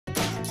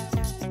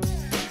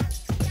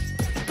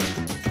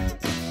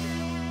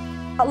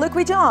Luke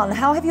Wijohn,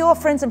 how have your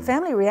friends and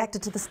family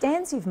reacted to the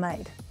stands you've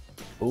made?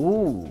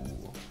 Ooh.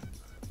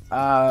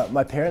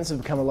 My parents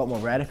have become a lot more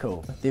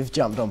radical. They've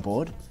jumped on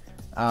board.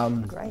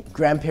 Great.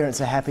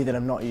 Grandparents are happy that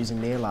I'm not using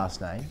their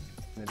last name.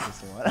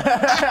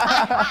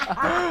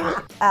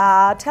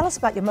 Tell us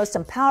about your most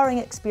empowering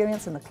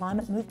experience in the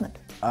climate movement.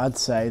 I'd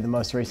say the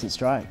most recent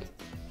strike.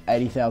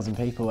 80,000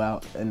 people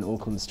out in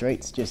Auckland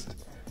streets, just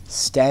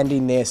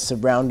standing there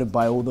surrounded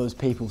by all those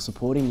people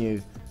supporting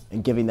you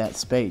and giving that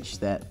speech,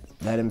 that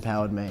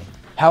empowered me.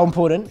 How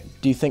important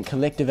do you think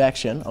collective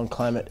action on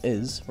climate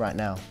is right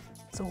now?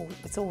 It's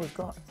all we've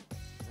got.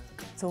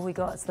 It's all we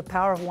got. It's the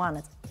power of one.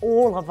 It's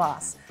all of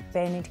us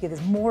banding together.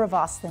 There's more of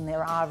us than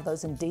there are of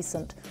those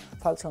indecent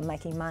folks who are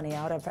making money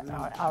out of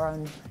our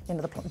own,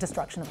 the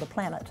destruction of the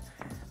planet.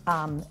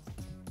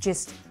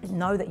 Just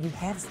know that you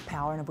have the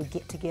power, and if we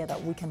get together,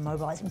 we can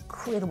mobilise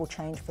incredible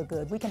change for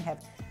good.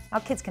 Our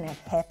kids can have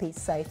happy,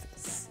 safe,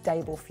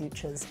 stable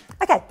futures.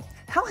 Okay,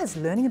 how has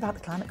learning about the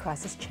climate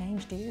crisis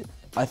changed you?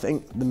 I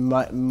think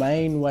the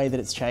main way that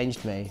it's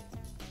changed me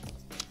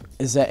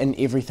is that in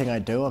everything I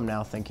do, I'm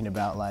now thinking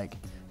about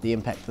the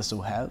impact this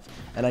will have.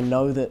 And I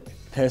know that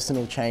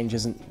personal change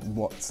isn't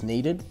what's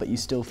needed, but you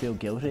still feel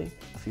guilty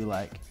if you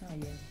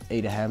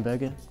eat a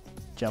hamburger,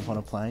 jump on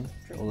a plane,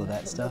 all of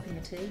that stuff.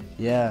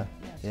 Yeah.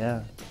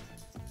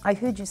 I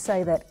heard you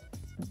say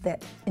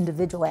that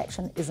individual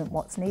action isn't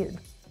what's needed.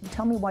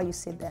 Tell me why you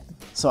said that.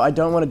 So I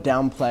don't want to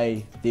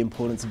downplay the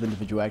importance of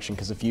individual action,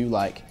 because if you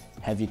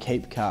have your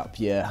keep cup,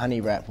 your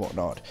honey wrap,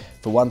 whatnot,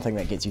 for one thing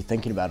that gets you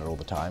thinking about it all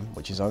the time,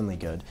 which is only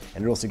good,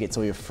 and it also gets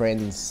all your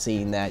friends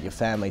seeing that, your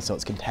family, so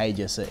it's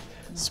contagious, it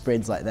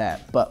spreads like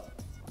that. But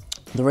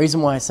the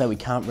reason why I say we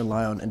can't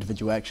rely on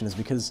individual action is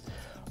because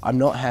I'm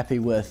not happy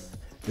with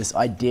this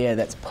idea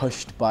that's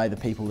pushed by the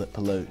people that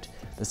pollute,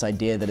 this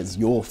idea that it's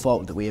your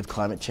fault that we have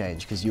climate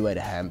change because you ate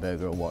a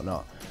hamburger or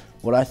whatnot.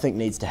 What I think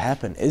needs to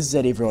happen is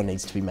that everyone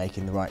needs to be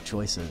making the right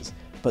choices,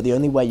 but the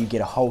only way you get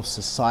a whole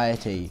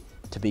society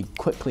to be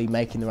quickly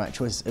making the right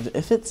choices,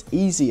 if it's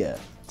easier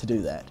to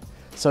do that.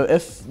 So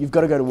if you've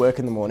got to go to work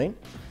in the morning,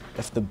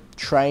 if the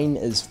train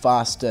is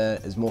faster,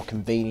 is more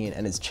convenient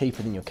and is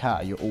cheaper than your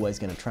car, you're always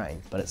going to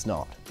train, but it's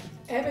not.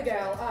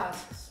 Abigail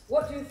asks,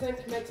 what do you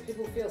think makes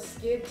people feel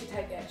scared to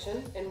take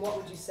action, and what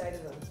would you say to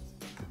them?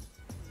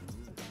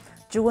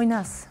 Join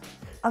us.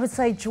 I would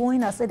say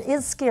join us. It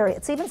is scary.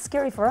 It's even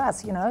scary for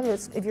us,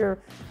 if you're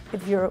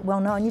well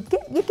known. You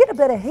get a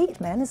bit of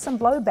heat, man. There's some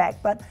blowback,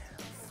 but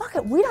fuck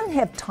it, we don't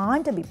have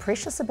time to be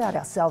precious about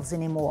ourselves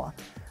anymore.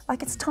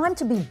 It's time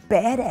to be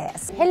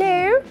badass.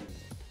 Hello?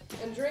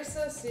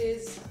 Andressa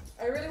says,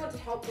 I really want to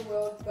help the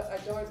world, but I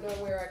don't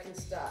know where I can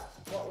start.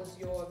 What was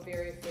your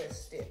very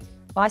first step?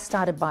 I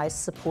started by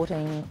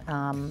supporting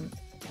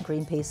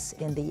Greenpeace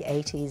in the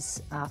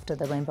 80s after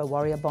the Rainbow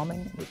Warrior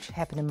bombing, which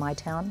happened in my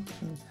town.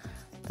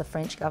 The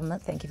French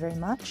government, thank you very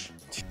much.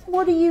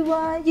 What do you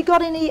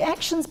got any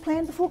actions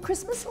planned before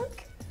Christmas,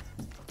 Luke?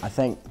 I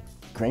think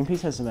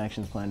Greenpeace has some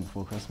actions planned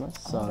before Christmas,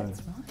 so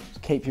that's right.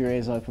 Keep your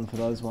ears open for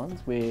those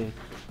ones. We've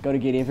got to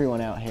get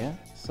everyone out here,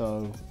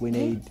 so we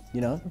need,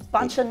 A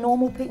bunch of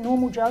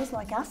normal Joes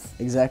like us.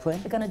 Exactly.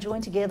 We're going to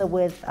join together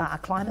with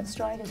climate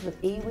strikers, with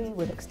iwi,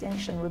 with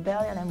Extinction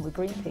Rebellion and with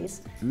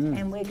Greenpeace,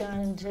 and we're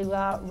going to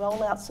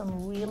roll out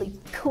some really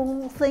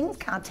cool things.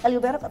 Can't tell you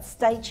about it, but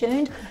stay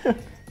tuned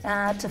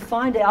to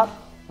find out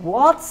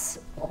what's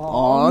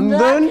on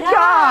the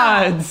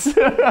cards.